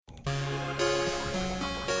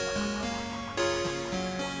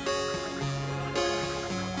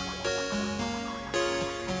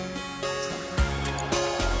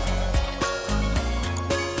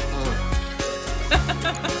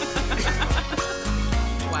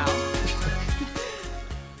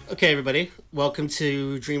Okay, everybody, welcome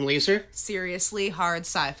to Dream Laser, Seriously hard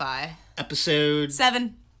sci-fi. episode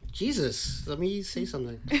 7. Jesus, let me say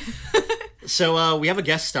something. So we have a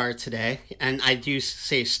guest star today, and I do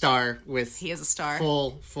say star with He is a star.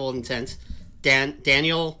 full intent.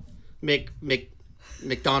 Daniel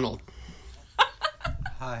McDonald.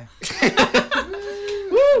 Hi.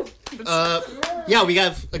 Woo! Yeah, we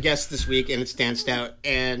have a guest this week, and it's Dan Stout,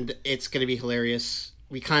 and it's gonna be hilarious.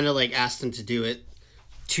 We kind of asked him to do it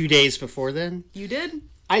 2 days before then. You did?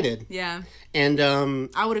 I did. Yeah. And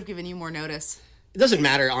I would have given you more notice. it doesn't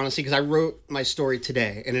matter, honestly, because I wrote my story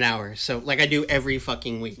today in an hour. So, I do every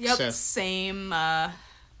fucking week. Yep, So. same. I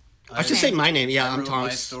should say my name. Yeah, I I'm wrote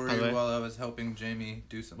Thomas. my story while I was helping Jamie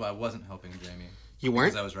do some... Well, I wasn't helping Jamie. You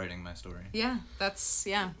weren't? Because I was writing my story. Yeah, that's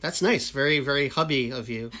That's nice. Very, very hubby of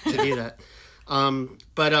you to do that.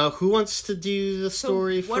 But who wants to do the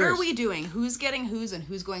story first? What are we doing? Who's getting whose and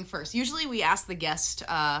who's going first? Usually we ask the guest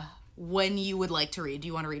when you would like to read. Do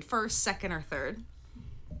you want to read first, second, or third?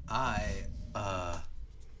 Am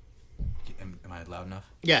I loud enough?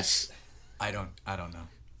 Yes. I don't know.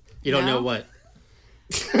 You don't No? know what?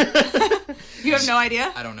 You have no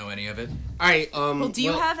idea? I don't know any of it. All right. Well, do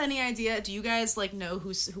you have any idea? Do you guys know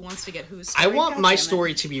who wants to get whose story? I want God my damn it.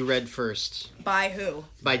 story to be read first By who?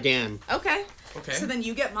 by Dan. Okay. Okay. So then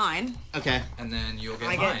you get mine. Okay. And then you'll get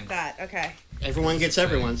I mine. get that. Okay. Everyone gets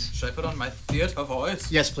everyone's. Should I put on my theater voice?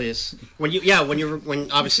 Yes, please. When you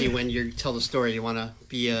tell the story, you want to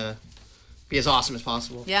be as awesome as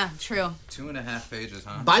possible. Yeah, true. 2.5 pages,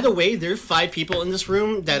 huh? By the way, there are 5 people in this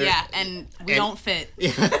room that Yeah, are. and we don't fit.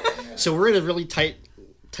 So we're in a really tight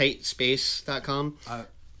space.com. I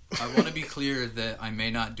want to be clear that I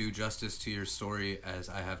may not do justice to your story as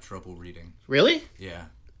I have trouble reading. Really? Yeah.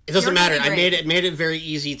 It doesn't You're gonna matter. be I great. made it very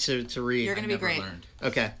easy to read. You're gonna be Never great. learned.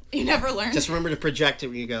 Okay. You never learned. Just remember to project it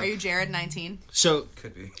when you go. Are you Jared 19? So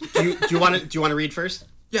Could be. do you want to read first?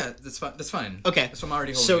 Yeah, that's fine. That's fine. Okay. That's what I'm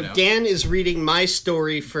already holding So it out. Dan is reading my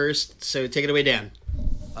story first. So take it away, Dan.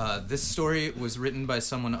 This story was written by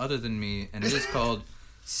someone other than me, and it is called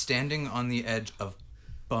Standing on the Edge of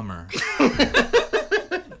Bummer.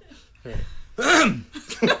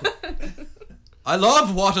 I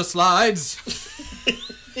love water slides.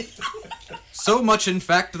 So much, in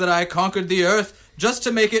fact, that I conquered the earth just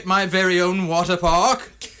to make it my very own water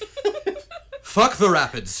park. Fuck the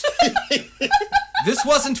rapids. This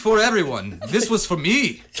wasn't for everyone. This was for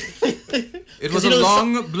me. It was a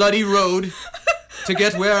long, bloody road to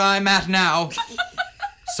get where I'm at now.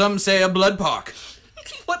 Some say a blood park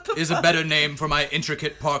is a better name for my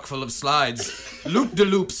intricate park full of slides,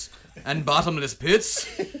 loop-de-loops, and bottomless pits.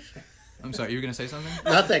 I'm sorry, you were going to say something?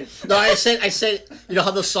 Nothing. No, I said. You know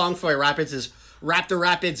how the song for Rapids is Raptor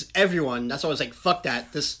Rapids, everyone. That's why I was like, fuck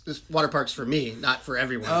that. This water park's for me, not for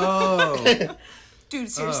everyone. Oh. Dude,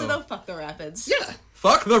 seriously though, fuck the rapids. Yeah.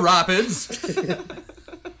 Fuck the rapids.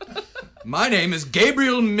 My name is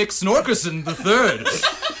Gabriel McSnorkerson III.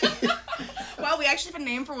 Wow, we actually have a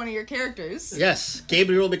name for one of your characters. Yes.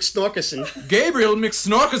 Gabriel McSnorkerson. Gabriel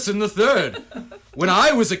McSnorkerson III. When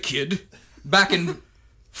I was a kid, back in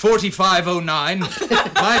 4509,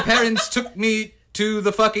 my parents took me to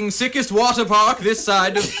the fucking sickest water park this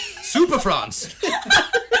side of Super France.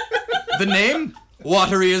 The name?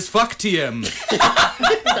 Watery as fuck TM.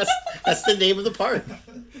 That's the name of the park.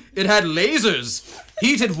 It had lasers,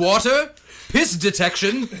 heated water, piss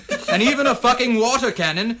detection, and even a fucking water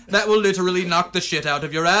cannon that will literally knock the shit out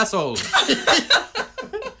of your asshole.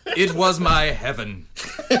 It was my heaven.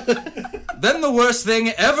 Then the worst thing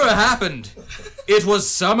ever happened. It was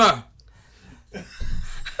summer.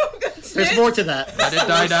 There's more to that. Let it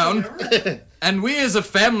die down. And we as a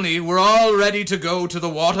family were all ready to go to the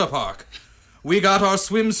water park. We got our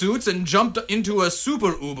swimsuits and jumped into a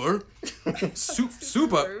super Uber.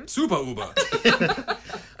 Super Uber.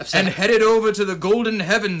 And headed over to the golden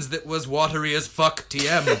heavens that was watery as fuck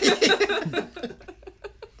TM.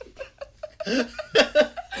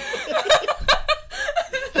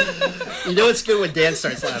 You know it's good when Dan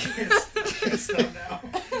starts laughing.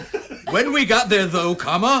 When we got there though,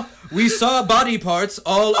 we saw body parts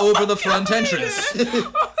all over the front entrance.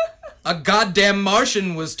 A goddamn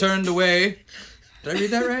Martian was turned away. Did I read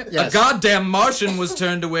that right? Yes. A goddamn Martian was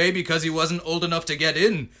turned away because he wasn't old enough to get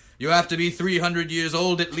in. You have to be 300 years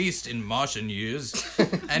old at least in Martian years.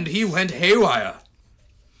 And he went haywire.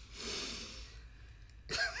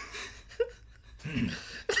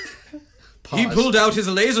 He pulled out his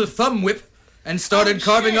laser thumb whip and started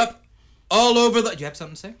carving up all over the... You have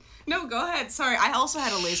something to say? No, go ahead. Sorry, I also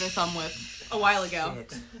had a laser thumb whip a while ago.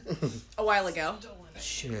 A while ago.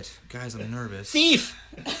 Shit. Guys, I'm nervous. Thief!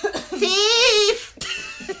 Thief!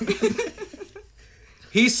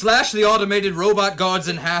 He slashed the automated robot guards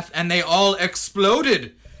in half, and they all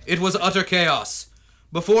exploded. It was utter chaos.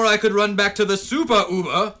 Before I could run back to the Super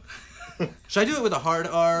Uber... Should I do it with a hard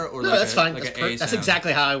R or No, like that's fine. like That's, an A that's sound?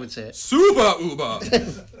 exactly how I would say it. Super Uber!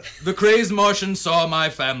 The crazed Martian saw my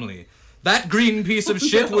family. That green piece of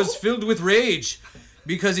shit was filled with rage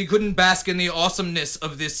because he couldn't bask in the awesomeness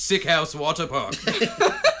of this sick house water park.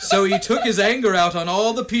 So he took his anger out on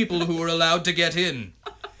all the people who were allowed to get in.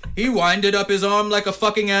 He winded up his arm like a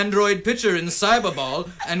fucking android pitcher in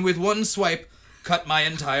Cyberball, and with one swipe, cut my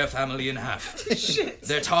entire family in half. Shit.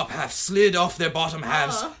 Their top half slid off their bottom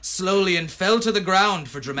halves slowly and fell to the ground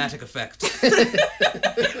for dramatic effect.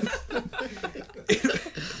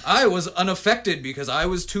 I was unaffected because I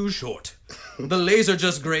was too short. The laser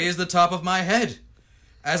just grazed the top of my head.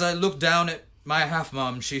 As I looked down at my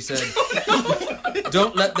half-mom, she said,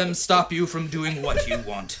 "Don't let them stop you from doing what you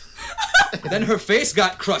want." Then her face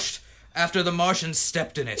got crushed after the Martian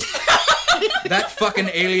stepped in it. That fucking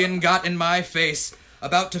alien got in my face,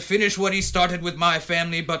 about to finish what he started with my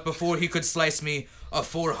family, but before he could slice me, a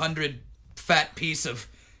 400 fat piece of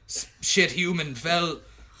shit human fell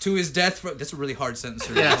to his death. That's a really hard sentence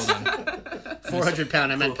to read. Yes. Hold on. 400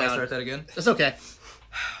 pound, I Cool meant if I start pound. that again? That's okay.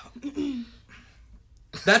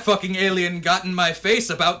 That fucking alien got in my face,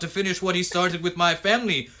 about to finish what he started with my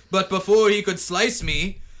family, but before he could slice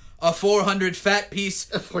me, a 400 fat piece...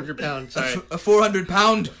 400 pound, sorry. A 400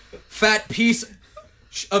 pound fat piece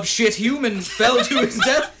of shit human fell to his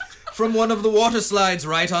death from one of the water slides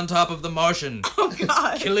right on top of the Martian, Oh,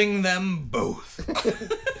 God. killing them both.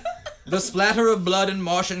 The splatter of blood and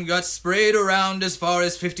Martian guts sprayed around as far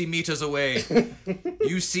as 50 meters away.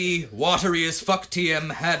 You see, watery as fuck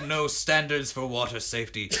TM had no standards for water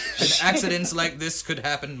safety, and accidents like this could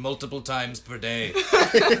happen multiple times per day.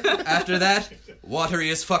 After that, watery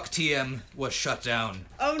as fuck TM was shut down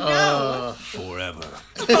Oh, no. forever.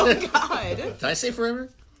 Oh, God. Did I say forever?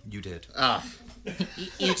 You did. Ah.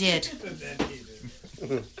 You did.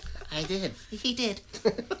 I did. He did.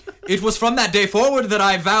 It was from that day forward that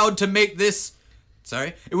I vowed to make this...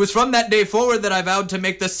 Sorry? It was from that day forward that I vowed to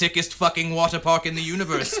make the sickest fucking water park in the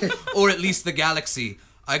universe, or at least the galaxy.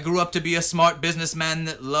 I grew up to be a smart businessman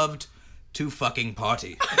that loved to fucking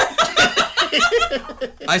party.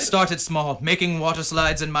 I started small, making water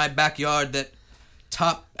slides in my backyard that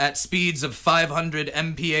top at speeds of 500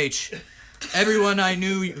 mph. Everyone I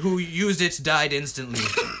knew who used it died instantly.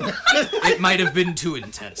 It might have been too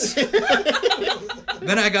intense.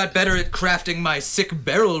 Then I got better at crafting my sick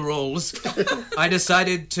barrel rolls. I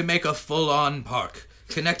decided to make a full-on park,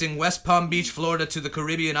 connecting West Palm Beach, Florida to the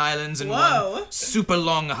Caribbean islands in Whoa. one super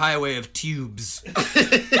long highway of tubes.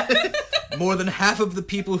 More than half of the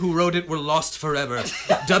people who rode it were lost forever,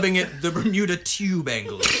 dubbing it the Bermuda Tube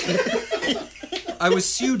Angle. I was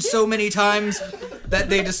sued so many times that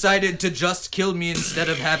they decided to just kill me instead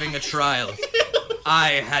of having a trial.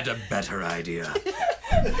 I had a better idea.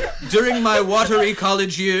 During my watery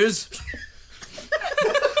college years,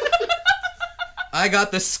 I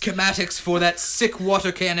got the schematics for that sick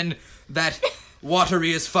water cannon that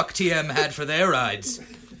watery as fuck TM had for their rides.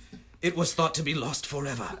 It was thought to be lost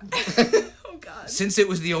forever, Oh, God. since it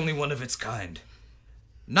was the only one of its kind.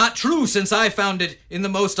 Not true, since I found it in the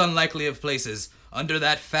most unlikely of places, under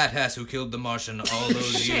that fat ass who killed the Martian all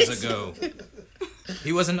those years ago.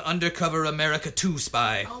 He was an undercover America 2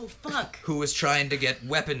 spy Oh, fuck. who was trying to get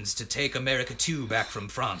weapons to take America 2 back from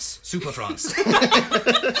France. Super France.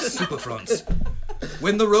 Super France.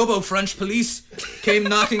 When the Robo-French police came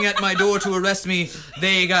knocking at my door to arrest me,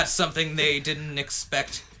 they got something they didn't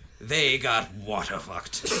expect. They got water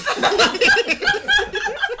fucked.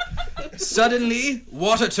 Suddenly,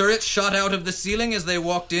 water turrets shot out of the ceiling as they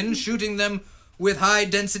walked in, shooting them with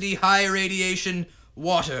high-density, high-radiation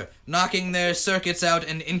water, knocking their circuits out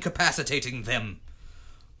and incapacitating them.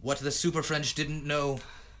 What the Super French didn't know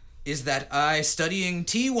is that I, studying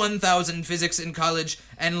T-1000 physics in college,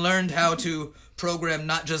 and learned how to program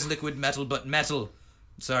not just liquid metal, but liquid.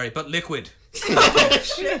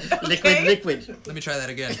 Liquid. Let me try that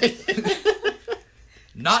again.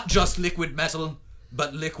 Not just liquid metal,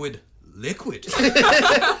 but liquid.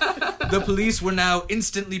 The police were now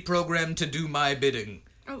instantly programmed to do my bidding.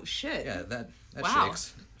 Oh, shit. Yeah, that Wow.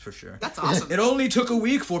 shakes, for sure. That's awesome. It only took a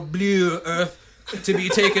week for Blue Earth to be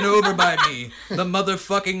taken over by me, the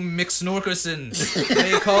motherfucking McSnorkerson.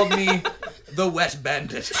 They called me the Wet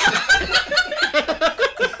Bandit.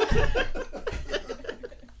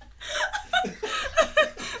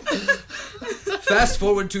 Fast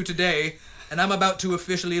forward to today, and I'm about to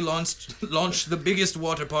officially launch the biggest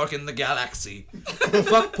water park in the galaxy.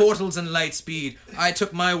 Fuck portals and light speed. I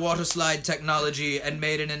took my water slide technology and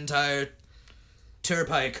made an entire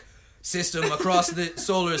turnpike system across the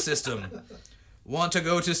solar system. Want to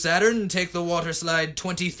go to Saturn? Take the water slide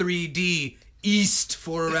 23D east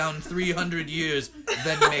for around 300 years,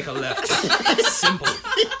 then make a left. Simple.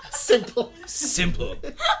 Simple. Simple.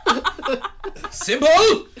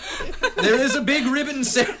 Simple! There is a big ribbon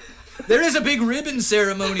ceremony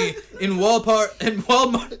in Walmart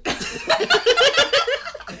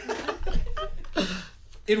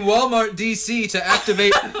DC to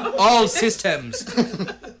activate all systems.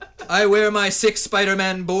 I wear my 6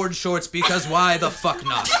 Spider-Man board shorts because why the fuck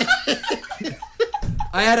not?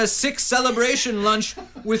 I had a 6 celebration lunch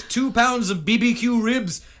with 2 pounds of BBQ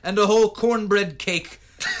ribs and a whole cornbread cake.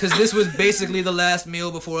 Because this was basically the last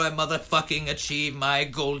meal before I motherfucking achieve my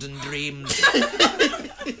golden dreams.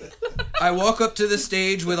 I walk up to the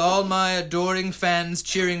stage with all my adoring fans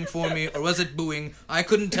cheering for me, or was it booing? I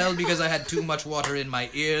couldn't tell because I had too much water in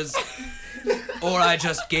my ears. Or I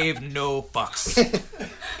just gave no fucks.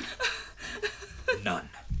 None.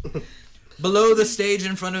 Below the stage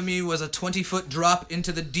in front of me was a 20-foot drop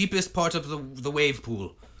into the deepest part of the wave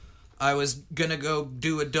pool. I was gonna go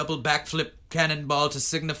do a double backflip cannonball to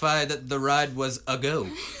signify that the ride was a go.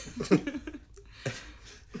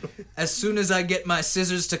 As soon as I get my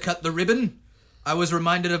scissors to cut the ribbon, I was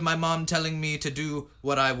reminded of my mom telling me to do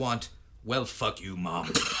what I want. Well, fuck you,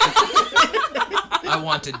 Mom. I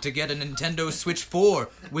wanted to get a Nintendo Switch 4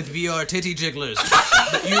 with VR titty jigglers,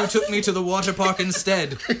 but you took me to the water park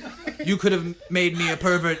instead. You could have made me a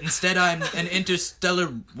pervert. Instead, I'm an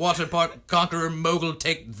interstellar water park conqueror mogul.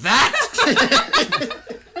 Take that!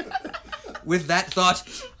 With that thought,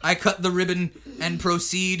 I cut the ribbon and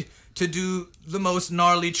proceed to do the most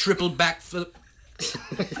gnarly triple backflip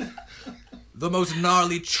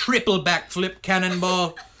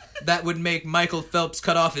cannonball that would make Michael Phelps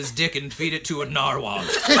cut off his dick and feed it to a narwhal.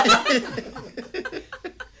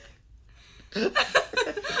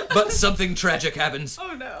 But something tragic happens.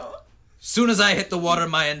 Oh no. Soon as I hit the water,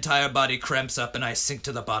 my entire body cramps up and I sink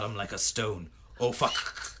to the bottom like a stone. Oh fuck.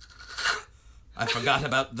 I forgot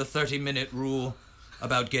about the 30-minute rule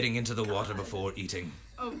about getting into the water before eating.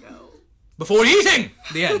 Oh no. Before eating!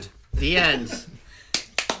 The end. The end.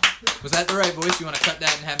 Was that the right voice? You want to cut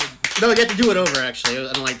that and have me... No, you have to do it over, actually.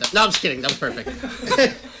 I don't like that. No, I'm just kidding. That was perfect.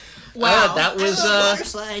 Wow. That was, Water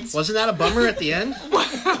slides. wasn't that a bummer at the end?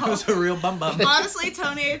 That was a real bum. Honestly,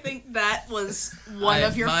 Tony, I think that was one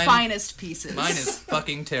of your mine- finest pieces. Mine is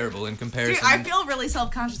fucking terrible in comparison. Dude, I feel really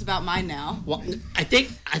self-conscious about mine now. Well, I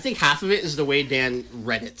think half of it is the way Dan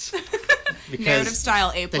read it. Because Narrative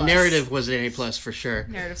style A+. the narrative was an A+ for sure.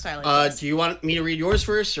 Narrative style A+. Do you want me to read yours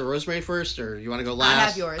first, or Rosemary first, or you want to go I last?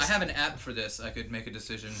 have yours. I have an app for this. I could make a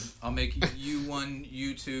decision. I'll make you one,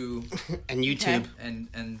 you two, And YouTube. and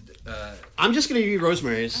I'm just going to read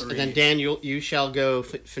Rosemary's, and then Dan, you shall go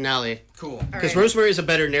finale. cool. Because Alright. Rosemary is a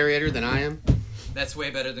better narrator than I am. That's way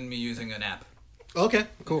better than me using an app. Okay,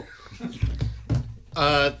 cool.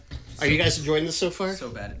 Are you guys enjoying this so far? So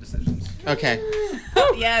bad at decisions. Okay.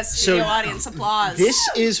 Yes, So, video audience applause. This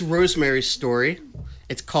is Rosemary's story.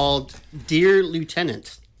 It's called Dear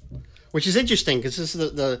Lieutenant, which is interesting because this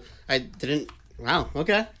is the I didn't. Wow.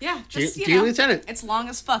 Okay. Yeah, just, you Dear know, Lieutenant. it's long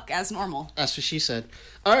as fuck, as normal. That's what she said.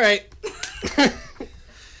 All right.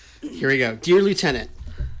 Here we go. Dear Lieutenant,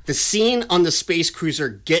 the scene on the space cruiser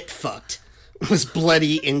Get Fucked was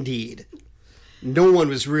bloody indeed. No one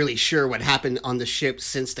was really sure what happened on the ship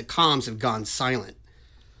since the comms have gone silent.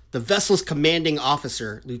 The vessel's commanding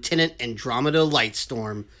officer, Lieutenant Andromeda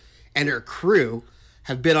Lightstorm, and her crew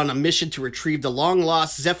have been on a mission to retrieve the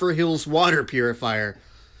long-lost Zephyr Hills water purifier,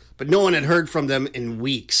 but no one had heard from them in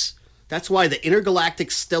weeks. That's why the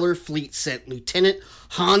Intergalactic Stellar Fleet sent Lieutenant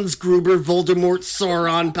Hans Gruber Voldemort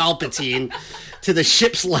Sauron Palpatine to the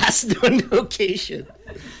ship's last known location.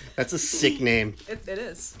 That's a sick name. It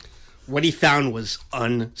is. What he found was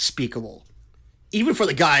unspeakable. Even for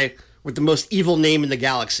the guy with the most evil name in the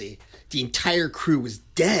galaxy, the entire crew was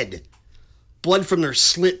dead. Blood from their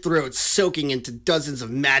slit throats soaking into dozens of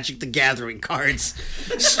Magic the Gathering cards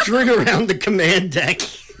strewn around the command deck.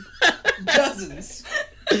 Dozens.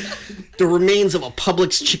 The remains of a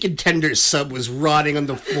Publix chicken tenders sub was rotting on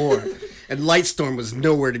the floor, and Lightstorm was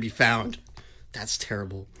nowhere to be found. That's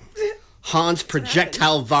terrible. Hans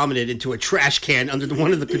projectile vomited into a trash can under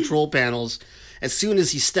one of the control panels as soon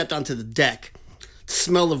as he stepped onto the deck. The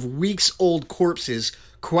smell of weeks-old corpses,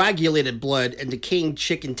 coagulated blood, and decaying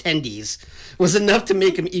chicken tendies was enough to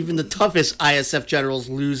make him even the toughest ISF generals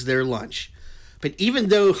lose their lunch. But even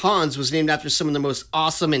though Hans was named after some of the most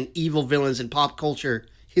awesome and evil villains in pop culture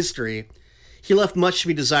history, he left much to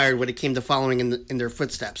be desired when it came to following in their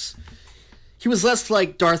footsteps. He was less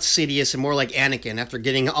like Darth Sidious and more like Anakin after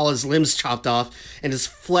getting all his limbs chopped off and his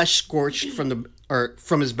flesh scorched from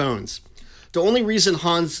his bones. The only reason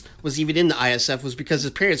Hans was even in the ISF was because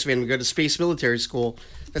his parents made him go to space military school.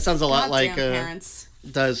 That sounds a lot like parents.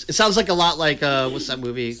 Does it sounds like a lot like what's that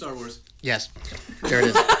movie? Star Wars. Yes, there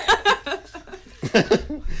it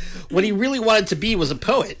is. What he really wanted to be was a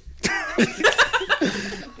poet.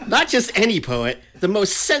 Not just any poet, the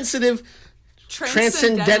most sensitive,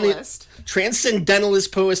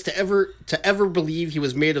 transcendentalist poet to ever believe he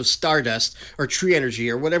was made of stardust or tree energy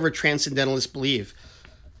or whatever transcendentalists believe.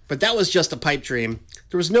 But that was just a pipe dream.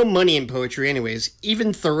 There was no money in poetry anyways.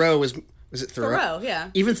 Even Thoreau was it Thoreau? Thoreau, yeah.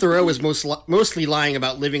 Even Thoreau was mostly lying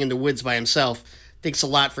about living in the woods by himself. Thanks a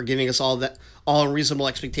lot for giving us all unreasonable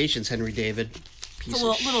expectations, Henry David. It's a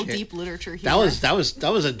little deep literature here. That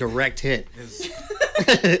was a direct hit.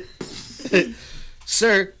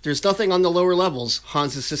 Sir, there's nothing on the lower levels,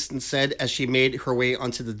 Hans' assistant said as she made her way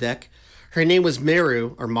onto the deck. Her name was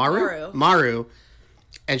Maru,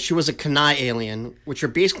 and she was a Kanai alien, which are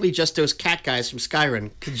basically just those cat guys from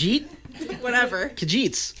Skyrim. Khajiit? Whatever.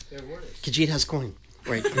 Khajiits. Khajiit has coin.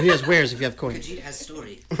 Right, he has wares if you have coin. Khajiit has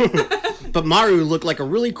story. But Maru looked like a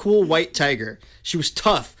really cool white tiger. She was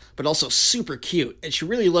tough, but also super cute, and she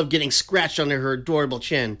really loved getting scratched under her adorable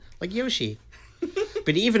chin, like Yoshi.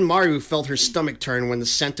 But even Maru felt her stomach turn when the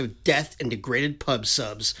scent of death and degraded pub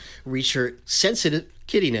subs reached her sensitive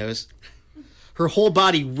kitty nose. Her whole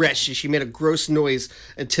body retched as she made a gross noise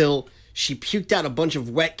until she puked out a bunch of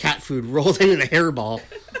wet cat food rolled in a hairball.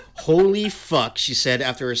 Holy fuck, she said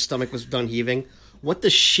after her stomach was done heaving. What the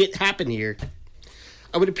shit happened here?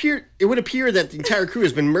 It would appear that the entire crew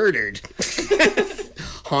has been murdered.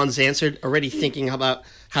 Hans answered, already thinking about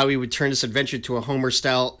how he would turn this adventure to a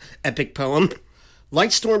Homer-style epic poem.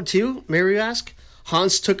 Lightstorm too? Maru asked.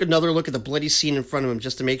 Hans took another look at the bloody scene in front of him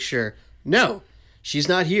just to make sure. No, she's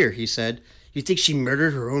not here, he said. You think she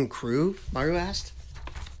murdered her own crew? Maru asked.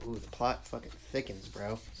 Ooh, the plot fucking thickens,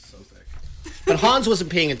 bro. So thick. But Hans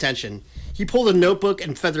wasn't paying attention. He pulled a notebook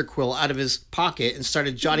and feather quill out of his pocket and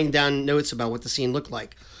started jotting down notes about what the scene looked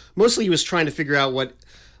like. Mostly he was trying to figure out what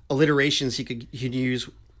alliterations he'd use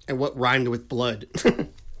and what rhymed with blood.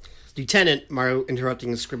 Lieutenant, Maru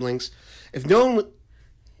interrupting the scribblings. If no one...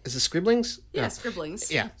 Is it scribblings? Yeah,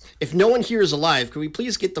 scribblings. Yeah. If no one here is alive, could we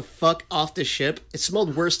please get the fuck off the ship? It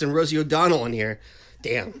smelled worse than Rosie O'Donnell in here.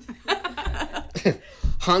 Damn.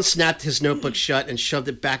 Hans snapped his notebook shut and shoved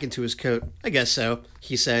it back into his coat. I guess so,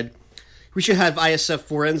 he said. We should have ISF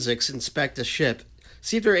forensics inspect the ship.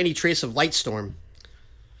 See if there are any trace of Lightstorm.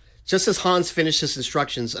 Just as Hans finished his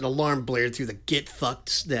instructions, an alarm blared through the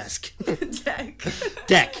get-fucked desk. Deck.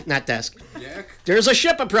 Deck, not desk. Deck? There's a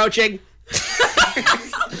ship approaching!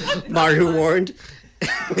 Maru warned,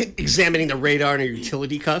 examining the radar on her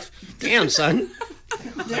utility cuff. Damn, son.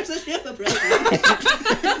 There's a ship approaching.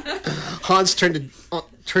 Hans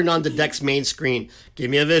turned on the deck's main screen. Give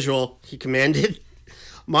me a visual, he commanded.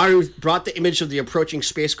 Maru brought the image of the approaching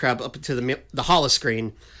spacecraft up into the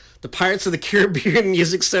holoscreen. The Pirates of the Caribbean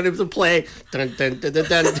music started to play. Dun, dun, dun, dun,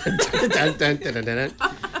 dun, dun, dun, dun, dun, dun, dun.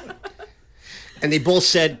 And they both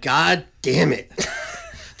said, God damn it.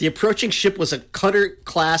 The approaching ship was a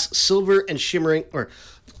cutter-class silver and shimmering...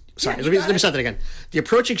 Sorry, let me start that again. The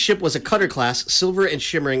approaching ship was a cutter-class, silver and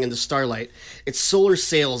shimmering in the starlight, its solar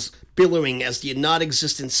sails billowing as the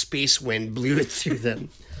non-existent space wind blew it through them.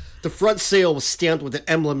 The front sail was stamped with an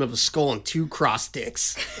emblem of a skull and two cross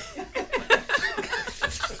sticks.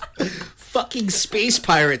 Fucking space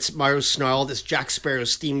pirates, Maru snarled as Jack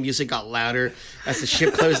Sparrow's theme music got louder as the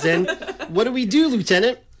ship closed in. What do we do,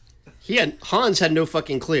 Lieutenant? Hans had no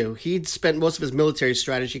fucking clue. He'd spent most of his military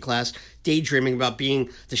strategy class daydreaming about being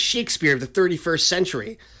the Shakespeare of the 31st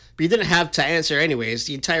century. But he didn't have to answer anyways.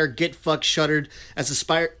 The entire get-fuck shuddered as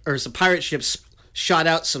the pirate ship shot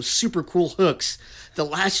out some super cool hooks that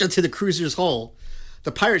lashed onto the cruiser's hull.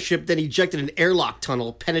 The pirate ship then ejected an airlock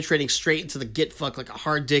tunnel, penetrating straight into the get-fuck like a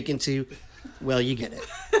hard dick into... Well, you get it.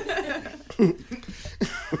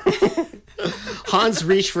 Hans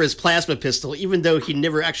reached for his plasma pistol, even though he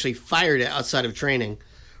never actually fired it outside of training.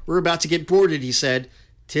 We're about to get boarded, he said.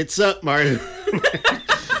 Tits up, Maru,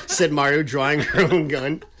 said Maru, drawing her own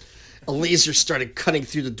gun. A laser started cutting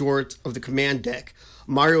through the door of the command deck.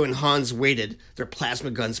 Maru and Hans waited, their plasma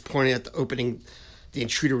guns pointing at the opening the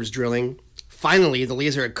intruder was drilling. Finally, the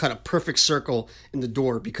laser had cut a perfect circle in the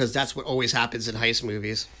door, because that's what always happens in heist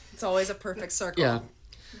movies. It's always a perfect circle. Yeah.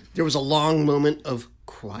 There was a long moment of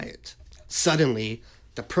quiet. Suddenly,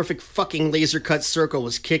 the perfect fucking laser-cut circle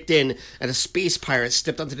was kicked in, and a space pirate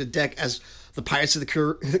stepped onto the deck as the Pirates of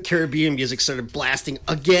the Caribbean music started blasting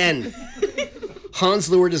again. Hans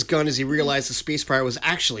lowered his gun as he realized the space pirate was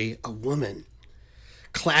actually a woman.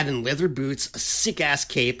 Clad in leather boots, a sick-ass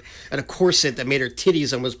cape, and a corset that made her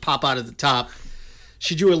titties almost pop out of the top.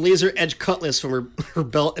 She drew a laser-edged cutlass from her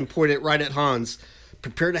belt and pointed it right at Hans.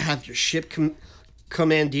 Prepare to have your ship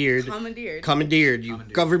commandeered, you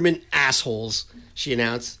government assholes, she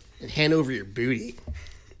announced, and hand over your booty.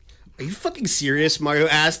 Are you fucking serious? Mario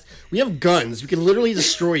asked. We have guns. We can literally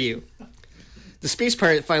destroy you. The space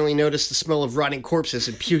pirate finally noticed the smell of rotting corpses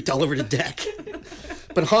and puked all over the deck.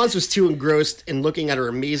 But Hans was too engrossed in looking at her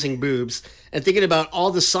amazing boobs and thinking about all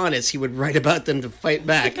the sonnets he would write about them to fight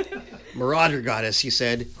back. Marauder goddess, he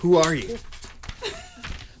said. Who are you?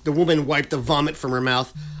 The woman wiped the vomit from her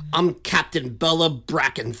mouth. I'm Captain Bella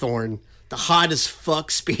Brackenthorn, the hot as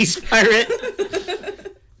fuck space pirate.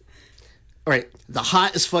 All right, the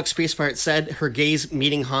hot as fuck space pirate said, her gaze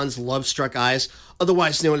meeting Hans' love-struck eyes,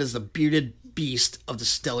 otherwise known as the bearded beast of the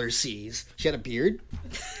stellar seas. She had a beard?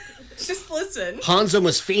 Just listen. Hans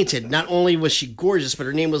almost fainted. Not only was she gorgeous, but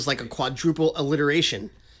her name was like a quadruple alliteration,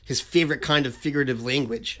 his favorite kind of figurative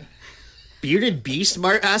language. Bearded beast?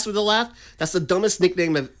 Mart asked with a laugh. That's the dumbest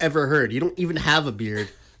nickname I've ever heard. You don't even have a beard.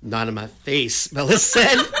 Not in my face, Bella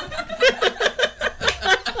said.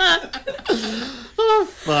 Oh,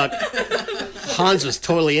 fuck. Hans was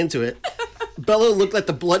totally into it. Bella looked like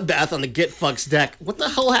the bloodbath on the Get Fuck's deck. What the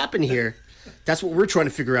hell happened here? That's what we're trying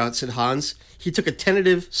to figure out, said Hans. He took a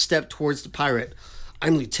tentative step towards the pirate.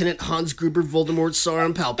 I'm Lieutenant Hans Gruber Voldemort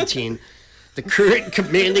Sauron Palpatine, the current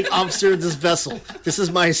commanding officer of this vessel. This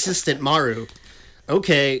is my assistant, Maru.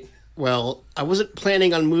 Okay, well, I wasn't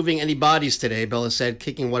planning on moving any bodies today, Bella said,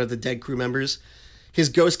 kicking one of the dead crew members. His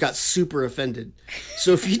ghost got super offended.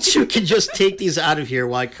 So if you two could just take these out of here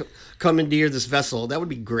while I commandeer this vessel, that would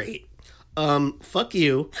be great. Fuck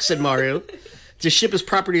you, said Maru. This ship is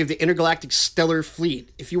property of the Intergalactic Stellar Fleet.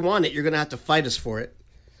 If you want it, you're going to have to fight us for it.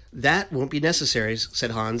 That won't be necessary, said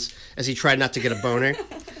Hans, as he tried not to get a boner.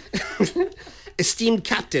 Esteemed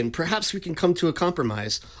Captain, perhaps we can come to a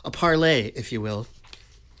compromise. A parley, if you will.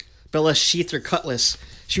 Bella sheathed her cutlass.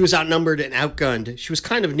 She was outnumbered and outgunned. She was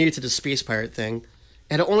kind of new to the space pirate thing.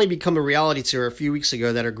 It had only become a reality to her a few weeks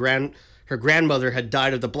ago that her grandmother had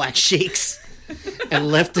died of the Black Shakes and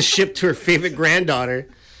left the ship to her favorite granddaughter.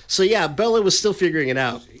 So yeah, Bella was still figuring it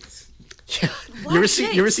out. Yeah. You ever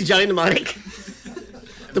see Johnny Mnemonic?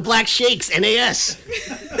 The Black Shakes, NAS.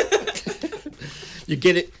 You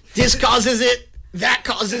get it? This causes it. That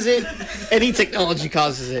causes it. Any technology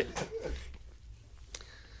causes it.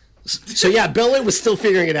 So yeah, Bella was still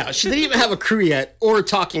figuring it out. She didn't even have a crew yet, or a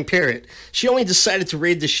talking parrot. She only decided to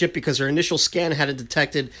raid the ship because her initial scan hadn't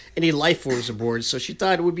detected any life forms aboard, so she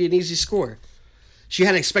thought it would be an easy score. She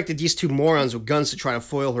hadn't expected these two morons with guns to try to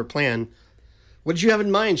foil her plan. What did you have in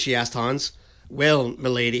mind? She asked Hans. Well,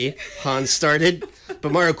 milady, Hans started,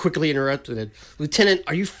 but Mario quickly interrupted it. Lieutenant,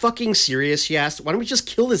 are you fucking serious? She asked. Why don't we just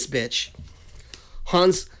kill this bitch?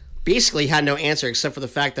 Hans basically had no answer except for the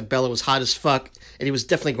fact that Bella was hot as fuck, and he was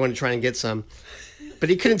definitely going to try and get some. But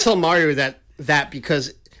he couldn't tell Mario that because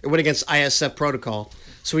it went against ISF protocol.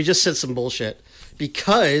 So he just said some bullshit.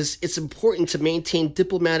 Because it's important to maintain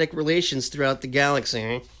diplomatic relations throughout the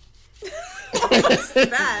galaxy. What's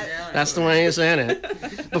that? That's the way he's saying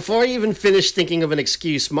it. Before he even finished thinking of an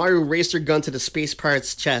excuse, Maru raised her gun to the space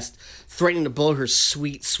pirate's chest, threatening to blow her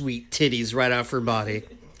sweet, sweet titties right off her body.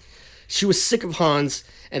 She was sick of Hans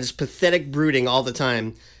and his pathetic brooding all the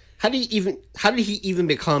time. How did he even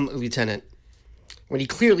become a lieutenant? When he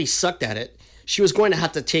clearly sucked at it, she was going to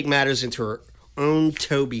have to take matters into her own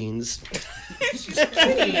toe beans.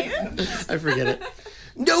 I forget it.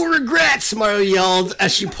 No regrets, Mario yelled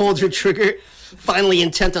as she pulled her trigger, finally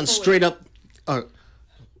intent on straight up...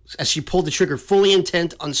 as she pulled the trigger, fully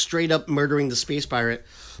intent on straight up murdering the space pirate.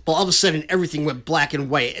 But all of a sudden, everything went black and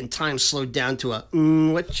white, and time slowed down to a,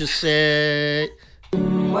 what you say?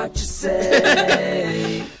 What you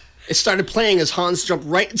say? It started playing as Hans jumped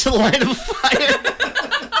right into the line of fire.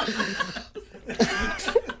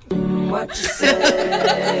 What you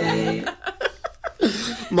say?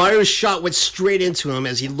 Mario's shot went straight into him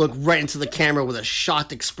as he looked right into the camera with a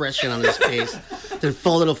shocked expression on his face, then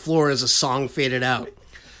fell to the floor as the song faded out.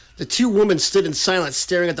 The two women stood in silence,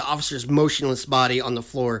 staring at the officer's motionless body on the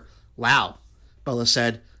floor. Wow, Bella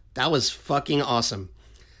said. That was fucking awesome.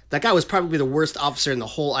 That guy was probably the worst officer in the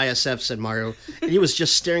whole ISF, said Mario, and he was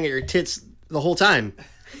just staring at your tits the whole time.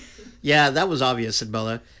 Yeah, that was obvious, said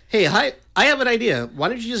Bella. Hey, hi, I have an idea. Why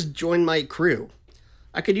don't you just join my crew?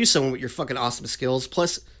 I could use someone with your fucking awesome skills.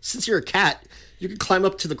 Plus, since you're a cat, you could climb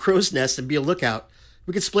up to the crow's nest and be a lookout.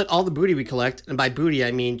 We could split all the booty we collect, and by booty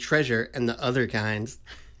I mean treasure and the other kinds.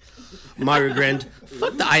 Maru grinned.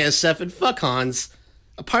 Fuck the ISF and fuck Hans.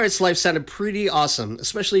 A pirate's life sounded pretty awesome,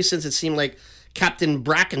 especially since it seemed like Captain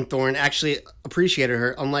Brackenthorn actually appreciated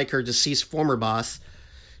her, unlike her deceased former boss.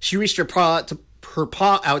 She reached her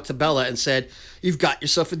paw out to Bella and said, "You've got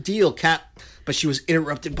yourself a deal, Cap." But she was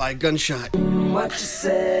interrupted by a gunshot. What you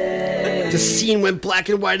say? The scene went black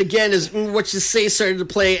and white again as What You Say started to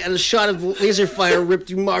play, and a shot of laser fire ripped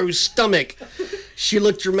through Maru's stomach. She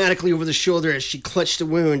looked dramatically over the shoulder as she clutched the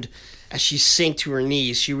wound. As she sank to her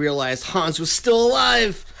knees, she realized Hans was still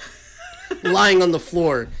alive. Lying on the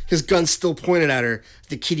floor, his gun still pointed at her,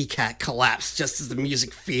 the kitty cat collapsed just as the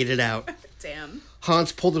music faded out. Damn.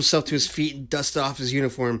 Hans pulled himself to his feet and dusted off his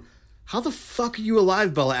uniform. "How the fuck are you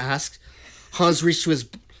alive?" Bella asked. Hans reached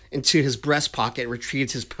into his breast pocket and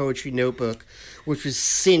retrieved his poetry notebook, which was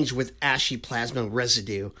singed with ashy plasma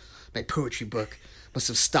residue. "My poetry book must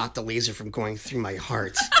have stopped the laser from going through my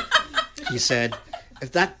heart," he said.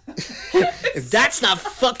 If that's not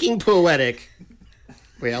fucking poetic.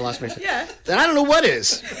 Wait, I lost my shit. Yeah. Then I don't know what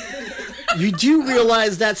is. "You do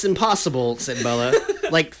realize that's impossible," said Bella.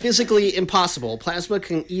 "Like, physically impossible. Plasma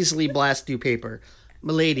can easily blast through paper."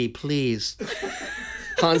 "Milady, please."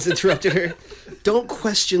 Hans interrupted her. "Don't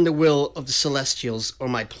question the will of the Celestials or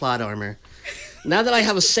my plot armor. Now that I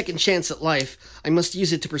have a second chance at life, I must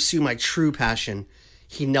use it to pursue my true passion."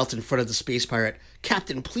 He knelt in front of the space pirate.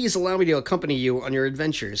 "Captain, please allow me to accompany you on your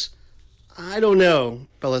adventures." "I don't know,"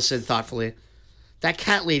 Bella said thoughtfully. "That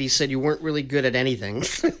cat lady said you weren't really good at anything."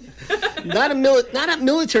 Not at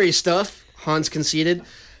military stuff," Hans conceded.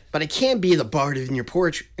 "But I can't be the bard in your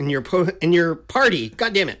party.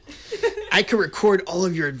 God damn it. I could record all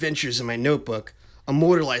of your adventures in my notebook,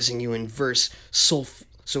 immortalizing you in verse so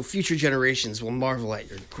future generations will marvel at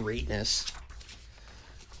your greatness."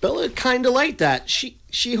 Bella kind of liked that.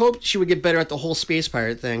 She hoped she would get better at the whole space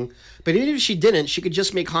pirate thing. But even if she didn't, she could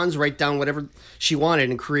just make Hans write down whatever she wanted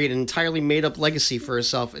and create an entirely made-up legacy for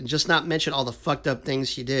herself and just not mention all the fucked up things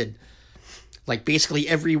she did. Like basically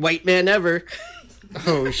every white man ever.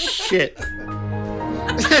 Oh, shit.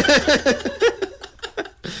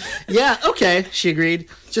 "Yeah, okay," she agreed.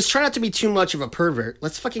 "Just try not to be too much of a pervert.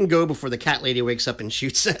 Let's fucking go before the cat lady wakes up and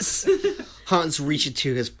shoots us." Hans reached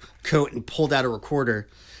into his coat and pulled out a recorder.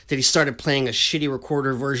 Then he started playing a shitty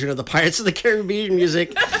recorder version of the Pirates of the Caribbean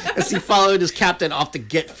music as he followed his captain off to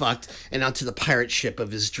get fucked and onto the pirate ship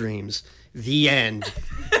of his dreams. The end.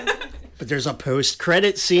 But there's a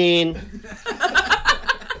post-credit scene.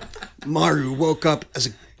 Maru woke up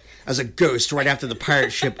as a ghost right after the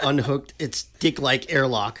pirate ship unhooked its dick-like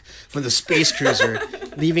airlock from the space cruiser,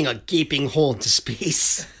 leaving a gaping hole into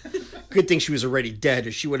space. Good thing she was already dead,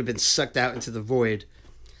 or she would have been sucked out into the void.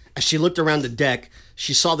 As she looked around the deck,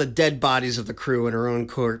 she saw the dead bodies of the crew and her own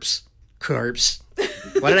corpse.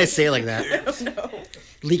 Why did I say it like that? I don't know.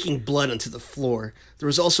 Leaking blood onto the floor. There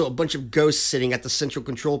was also a bunch of ghosts sitting at the central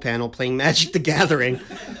control panel playing Magic the Gathering,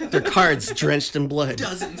 their cards drenched in blood.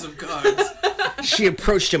 Dozens of cards. She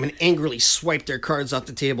approached him and angrily swiped their cards off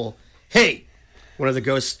the table. "Hey!" One of the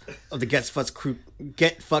ghosts of the Get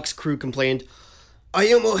Fucks crew complained.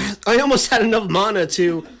 I almost had enough mana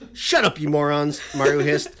to..." "Shut up, you morons," Maru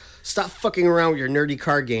hissed. "Stop fucking around with your nerdy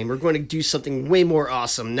card game. We're going to do something way more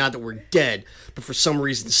awesome now that we're dead, but for some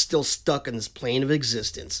reason still stuck on this plane of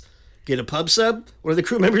existence." "Get a pub sub?" one of the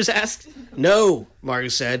crew members asked. "No," Maru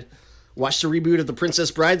said. "Watch the reboot of The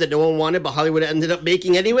Princess Bride that no one wanted but Hollywood ended up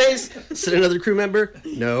making anyways?" said another crew member.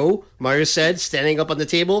 "No," Maru said, standing up on the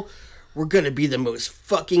table. "We're gonna be the most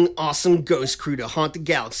fucking awesome ghost crew to haunt the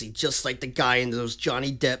galaxy, just like the guy in those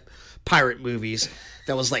Johnny Depp pirate movies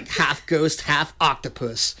that was like half ghost, half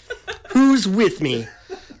octopus. Who's with me?"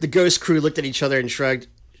 The ghost crew looked at each other and shrugged.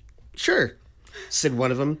 "Sure," said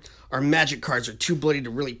one of them. "Our magic cards are too bloody to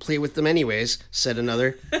really play with them anyways," said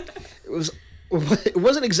another. It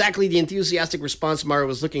wasn't exactly the enthusiastic response Mara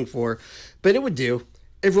was looking for, but it would do.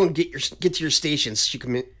 "Everyone get to your stations,"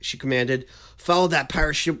 she commanded. "Follow that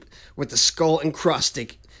pirate ship with the skull and cross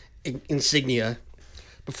stick insignia."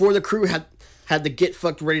 Before the crew had the Get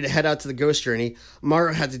Fucked ready to head out to the ghost journey,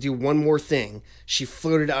 Mara had to do one more thing. She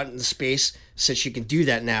floated out into space, since she can do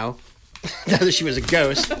that now that she was a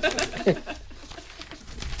ghost.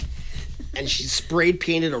 And she sprayed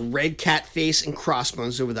painted a red cat face and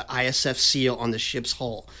crossbones over the ISF seal on the ship's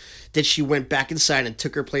hull. Then she went back inside and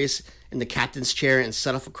took her place in the captain's chair and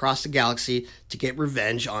set off across the galaxy to get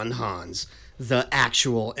revenge on Hans. The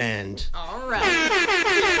actual end. All right.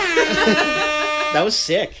 That was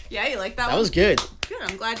sick. Yeah, you like that one? That was good. Good.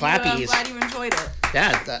 I'm glad Clappies. you enjoyed it.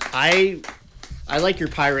 Yeah, I like your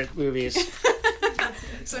pirate movies.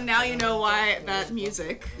 So now you know why that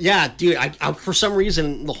music. Yeah, dude. I for some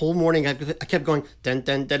reason the whole morning I kept going dun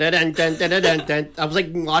dun dun dun dun dun dun dun dun. I was like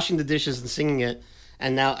washing the dishes and singing it,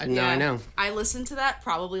 and now I know. I listened to that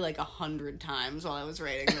probably like 100 times while I was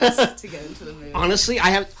writing this to get into the movie. Honestly,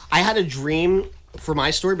 I had a dream for my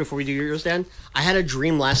story before we do yours, Dan. I had a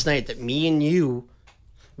dream last night that me and you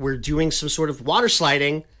were doing some sort of water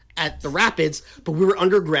sliding at the rapids, but we were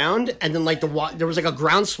underground, and then like there was like a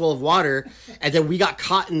groundswell of water, and then we got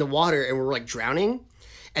caught in the water and we were like drowning,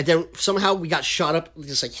 and then somehow we got shot up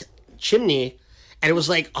this like chimney, and it was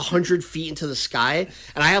like 100 feet into the sky,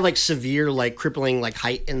 and I had like severe like crippling like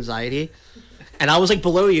height anxiety, and I was like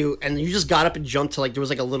below you, and you just got up and jumped to like there was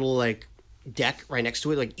like a little like deck right next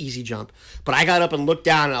to it, like easy jump, but I got up and looked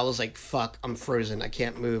down and I was like, fuck, I'm frozen, I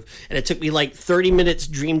can't move, and it took me like 30 minutes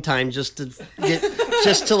dream time just to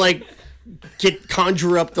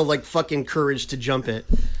conjure up the like fucking courage to jump it,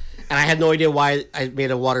 and I had no idea why I made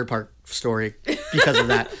a water park story because of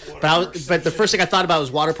that. but the first thing I thought about was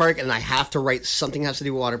water park, and I have to write something that has to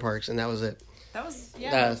do with water parks, and that was it. That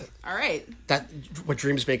was all right. That what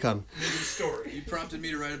dreams may come. Story. You prompted me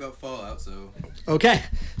to write about Fallout, so. Okay,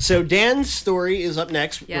 so Dan's story is up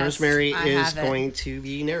next. Yes, Rosemary I is have it. going to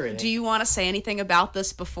be narrating. Do you want to say anything about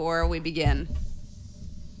this before we begin?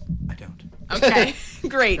 I don't. Okay,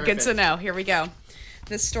 great. Good Perfect. to know. Here we go.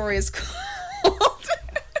 This story is called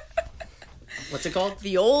What's it called?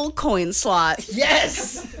 The Old Coin Slot.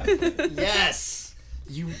 Yes! Yes!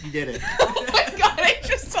 You did it. Oh my god, I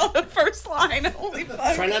just saw the first line. Holy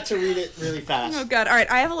fuck. Try not to read it really fast. Oh god. All right,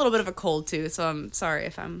 I have a little bit of a cold too, so I'm sorry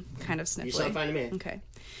if I'm kind of sniffly. You sound fine to me. Okay.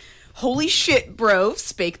 Holy shit, bro,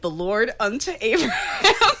 spake the Lord unto Abraham.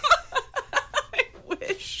 I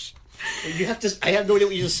wish. I have no idea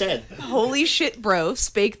what you just said. Holy shit, bro,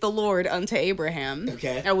 spake the Lord unto Abraham.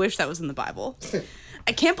 Okay. I wish that was in the Bible.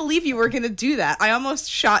 I can't believe you were gonna do that. I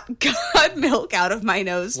almost shot God milk out of my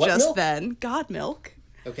nose What just milk? then. God milk.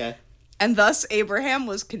 Okay. And thus Abraham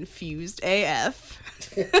was confused AF.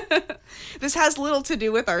 This has little to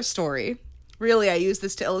do with our story. Really, I use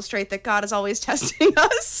this to illustrate that God is always testing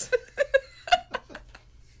us.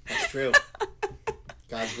 That's true.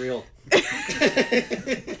 God's real.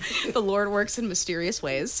 The Lord works in mysterious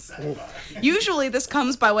ways. Usually this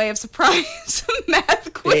comes by way of surprise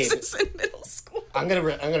math quizzes in middle school. I'm gonna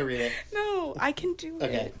read it. No, I can do it.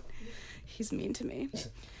 Okay. He's mean to me.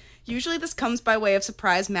 Usually this comes by way of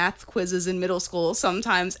surprise math quizzes in middle school,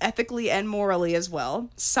 sometimes ethically and morally as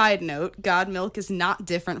well. Side note, God milk is not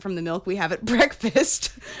different from the milk we have at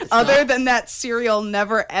breakfast, other than that cereal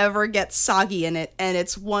never ever gets soggy in it, and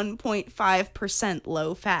it's 1.5%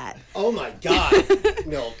 low fat. Oh my god.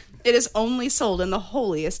 Milk. It is only sold in the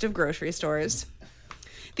holiest of grocery stores.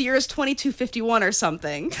 The year is 2251 or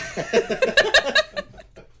something.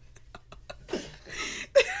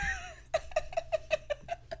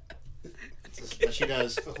 What she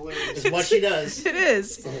does. It's what she does. It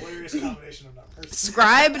is. It's a hilarious combination of numbers.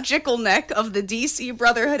 Scribe Jickleneck of the DC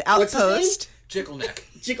Brotherhood What's his Outpost. Jickleneck.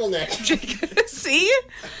 Jickleneck. See?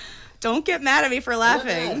 Don't get mad at me for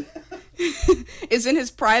laughing. Is in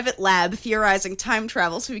his private lab theorizing time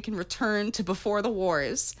travel so he can return to before the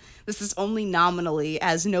wars. This is only nominally,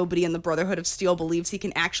 as nobody in the Brotherhood of Steel believes he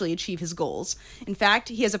can actually achieve his goals. In fact,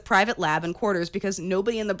 he has a private lab and quarters because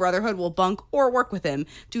nobody in the Brotherhood will bunk or work with him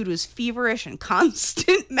due to his feverish and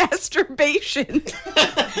constant masturbation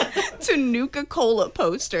to Nuka-Cola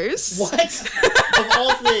posters. What? Of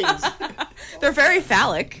all things. They're very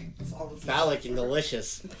phallic. Phallic and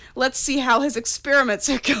delicious. Let's see how his experiments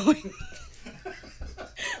are going.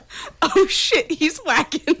 Oh shit, he's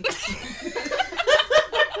whacking.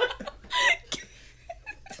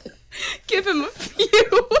 Give him a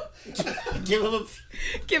few. Give him a...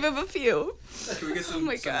 Give him a few. Can we get some, Oh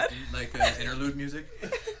my God. like interlude music?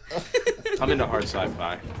 I'm into hard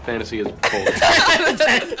sci-fi. Fantasy is cold.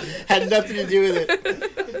 Had nothing to do with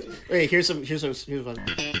it. Wait, here's one.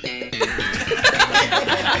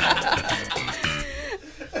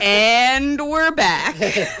 And we're back.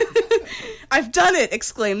 I've done it,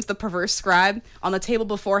 exclaims the perverse scribe. On the table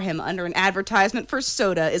before him, under an advertisement for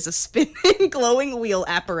soda, is a spinning, glowing wheel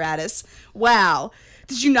apparatus. Wow.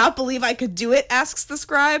 Did you not believe I could do it? Asks the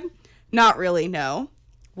scribe. Not really, no.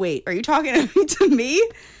 Wait, are you talking to me?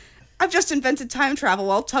 I've just invented time travel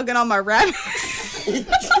while tugging on my rabbit.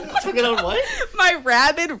 Tugging on what? My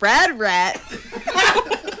rabid rad rat.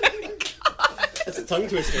 That's a tongue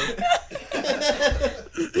twister.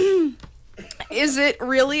 Is it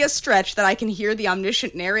really a stretch that I can hear the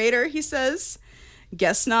omniscient narrator, he says.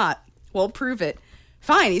 Guess not. Well, prove it.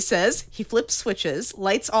 Fine, he says. He flips switches.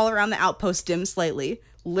 Lights all around the outpost dim slightly.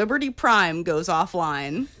 Liberty Prime goes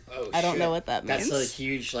offline. Oh, I don't shit. know what that means. That's a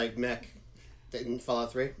huge, like, mech in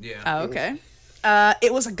Fallout 3. Yeah. Oh, okay.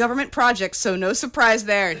 It was a government project, so no surprise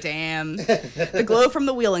there. Damn. The glow from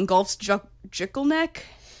the wheel engulfs Jickleneck.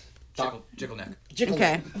 Jiggleneck.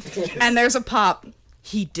 Okay. And there's a pop.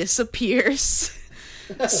 He disappears.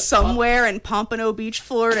 Somewhere in Pompano Beach,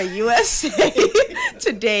 Florida, USA.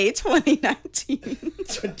 Today, 2019.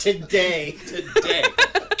 Today.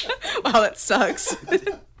 Wow, that sucks.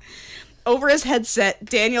 Over his headset,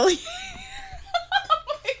 Daniel... Oh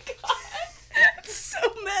my god. It's so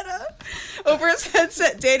meta. Over his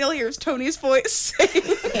headset, Daniel hears Tony's voice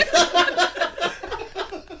saying...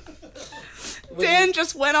 Dan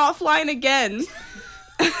just went offline again.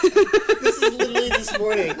 This is literally this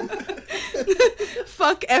morning.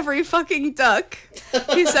 Fuck every fucking duck.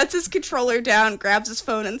 He sets his controller down, grabs his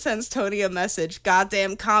phone, and sends Tony a message.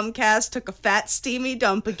 Goddamn Comcast took a fat steamy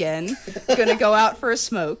dump again. Gonna go out for a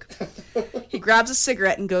smoke. He grabs a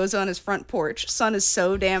cigarette and goes on his front porch. Sun is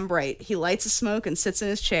so damn bright. He lights a smoke and sits in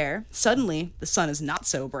his chair. Suddenly, the sun is not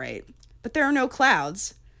so bright. But there are no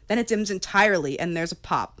clouds. Then it dims entirely, and there's a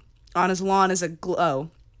pop. On his lawn is a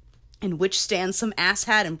glow, in which stands some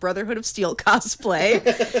asshat in Brotherhood of Steel cosplay.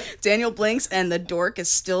 Daniel blinks, and the dork is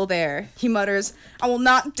still there. He mutters, "I will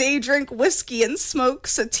not day drink whiskey and smoke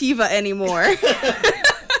sativa anymore."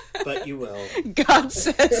 But you will. God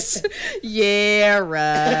says, "Yeah,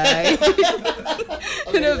 right."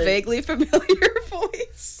 In a vaguely familiar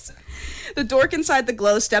voice. The dork inside the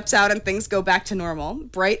glow steps out and things go back to normal.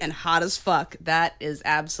 Bright and hot as fuck. That is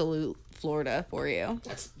absolute Florida for you.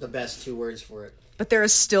 That's the best 2 words for it. But there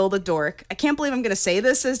is still the dork. I can't believe I'm gonna say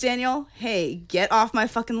this, says Daniel. Hey, get off my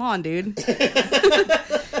fucking lawn, dude.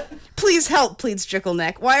 Please help, pleads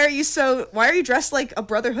Jickleneck. Why are you dressed like a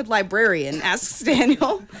Brotherhood librarian? Asks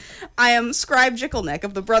Daniel. I am Scribe Jickleneck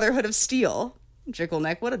of the Brotherhood of Steel.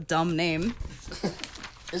 Jickleneck, what a dumb name.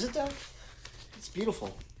 Is it though? It's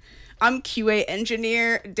beautiful. I'm QA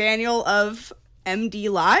engineer Daniel of MD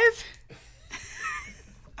Live.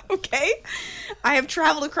 Okay. I have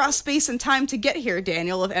traveled across space and time to get here,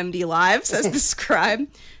 Daniel of MD Live, says the scribe.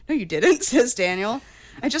 No, you didn't, says Daniel.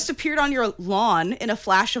 I just appeared on your lawn in a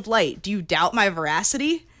flash of light. Do you doubt my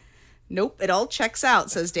veracity? Nope, it all checks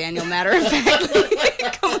out, says Daniel, matter of factly.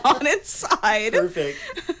 Come on inside. Perfect.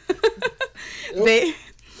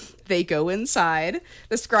 They go inside.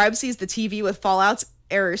 The scribe sees the TV with Fallout's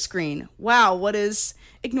error screen. Wow, what is...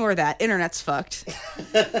 Ignore that. Internet's fucked.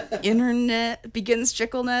 Internet, begins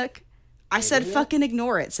Jickleneck. I said fucking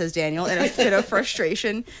ignore it, says Daniel in a fit of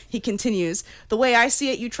frustration. He continues, the way I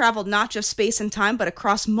see it, you traveled not just space and time, but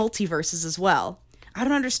across multiverses as well. I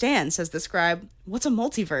don't understand, says the scribe. What's a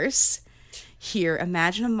multiverse? Here,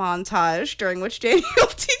 imagine a montage during which Daniel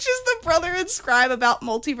teaches the Brotherhood scribe about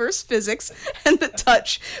multiverse physics and the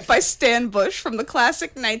touch by Stan Bush from the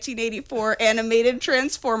classic 1984 animated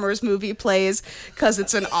Transformers movie plays, because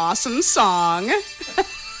it's an awesome song.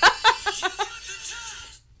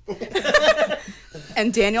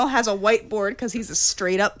 And Daniel has a whiteboard because he's a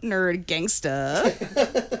straight-up nerd gangsta.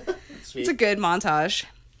 It's a good montage.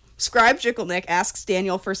 Scribe Jickleneck asks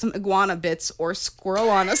Daniel for some iguana bits or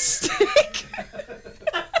squirrel on a stick.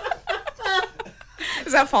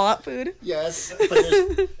 Is that Fallout food? Yes, but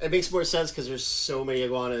it makes more sense because there's so many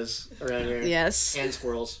iguanas around here. Yes. And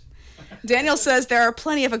squirrels. Daniel says there are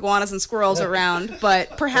plenty of iguanas and squirrels around,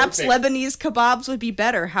 but perhaps Perfect. Lebanese kebabs would be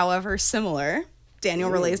better, however similar.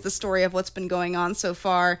 Daniel relays the story of what's been going on so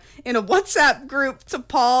far in a WhatsApp group to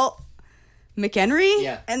Paul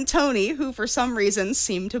McHenry and Tony, who for some reason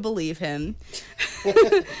seem to believe him.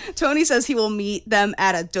 Tony says he will meet them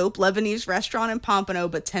at a dope Lebanese restaurant in Pompano,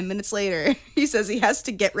 but 10 minutes later, he says he has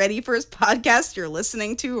to get ready for his podcast you're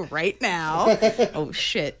listening to right now. Oh,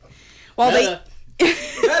 shit. While they eat,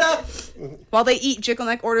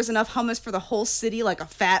 Jickleneck orders enough hummus for the whole city like a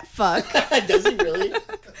fat fuck. Does he really?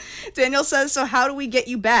 Daniel says, so how do we get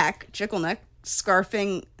you back? Jickleneck,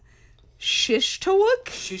 scarfing Shishtawuk,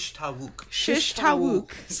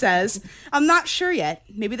 says, I'm not sure yet.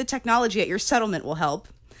 Maybe the technology at your settlement will help.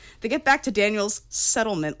 They get back to Daniel's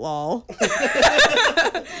settlement wall.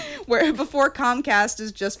 Where because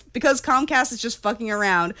Comcast is just fucking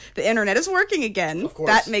around, the internet is working again. Of course.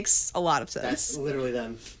 That makes a lot of sense. That's literally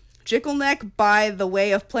them. Jickleneck, by the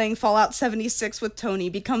way of playing Fallout 76 with Tony,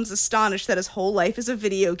 becomes astonished that his whole life is a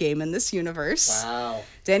video game in this universe. Wow.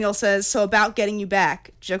 Daniel says, so about getting you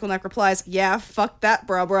back. Jickleneck replies, yeah, fuck that,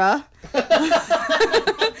 bruh.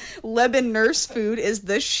 Leban nurse food is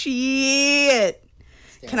the shit.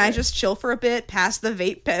 Can I just chill for a bit? Pass the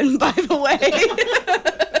vape pen, by the way.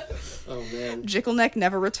 Oh, man. Jickleneck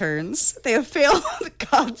never returns. They have failed the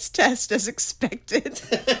God's test as expected.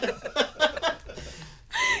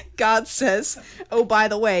 God says, "Oh, by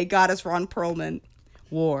the way, God is Ron Perlman.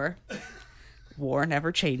 War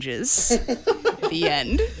never changes." The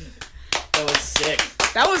end. That was sick.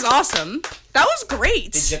 That was awesome. That was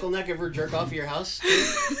great. Did Jickleneck ever jerk off at your house?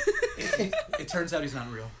 It turns out he's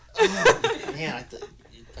not real. Man,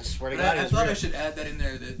 I swear to God, I it's thought real. I should add that in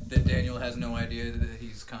there that Daniel has no idea that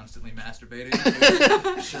he's constantly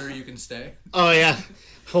masturbating. Sure, you can stay. Oh yeah,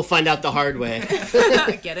 he'll find out the hard way.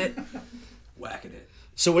 I get it. Whacking it.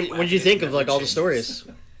 So what did you think of like all the stories?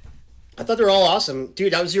 I thought they were all awesome,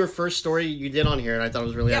 dude. That was your first story you did on here, and I thought it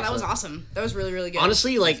was really Yeah, awesome. that was awesome. That was really, really good.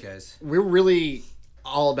 Honestly, like Thanks, guys. we're really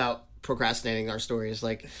all about procrastinating our stories.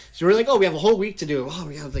 Like, so we're like, oh, we have a whole week to do it. Oh,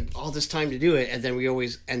 we have like all this time to do it, and then we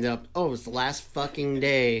always end up, oh, it's the last fucking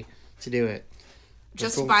day to do it.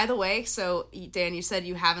 Just cool. by the way, so Dan, you said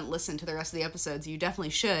you haven't listened to the rest of the episodes. You definitely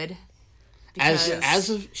should.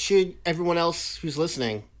 Should everyone else who's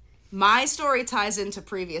listening. My story ties into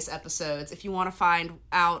previous episodes. If you want to find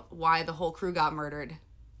out why the whole crew got murdered,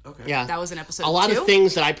 Okay. Yeah, that was in episode a lot 2. of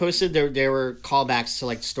things that I posted. There were callbacks to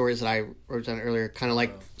like stories that I wrote down earlier, kind of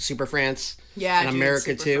like Super France. Yeah, and dude,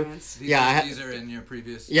 America Super 2. France. These are in your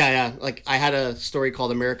previous. Yeah. Like I had a story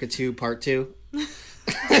called America 2 Part 2.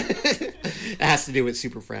 It has to do with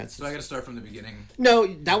Super France. So I got to start from the beginning, No,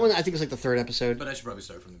 that one I think is like the third episode. but I should probably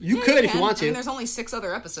start from the beginning. You could if you want I mean, to. there's only 6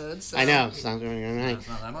 other episodes. So. I know. Sounds really nice. It's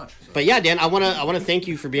not that much. So. But yeah, Dan, I wanna thank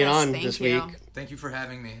you for being Yes, on thank this you. week. Thank you for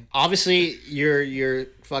having me. Obviously, your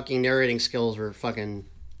fucking narrating skills were fucking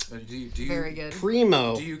Do you Very good.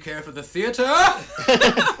 primo. Do you care for the theater?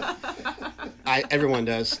 Everyone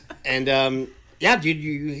does. And yeah, dude,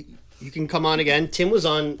 you can come on again. Tim was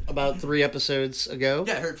on about 3 episodes ago.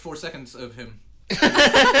 Yeah, I heard 4 seconds of him.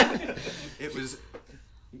 It was.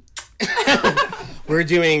 We're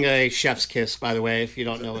doing a chef's kiss, by the way. If you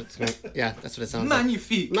don't know what's going, yeah, that's what it sounds like.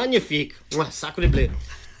 Magnifique. Magnifique. Mwah, sacre bleu.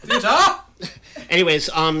 Theater! Anyways,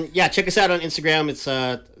 yeah, check us out on Instagram. It's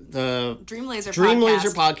the Dream Laser Dream podcast. Laser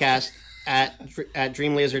podcast at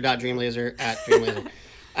dreamlaser.dreamlaser at dreamlaser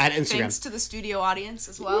at Instagram. Thanks to the studio audience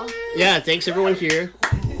as well. Yeah, thanks everyone here.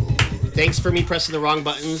 Thanks for me pressing the wrong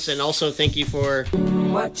buttons, and also thank you for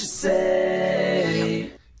What you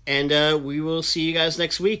say? And we will see you guys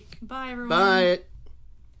next week. Bye, everyone. Bye.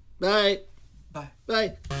 Bye. Bye.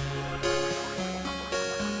 Bye.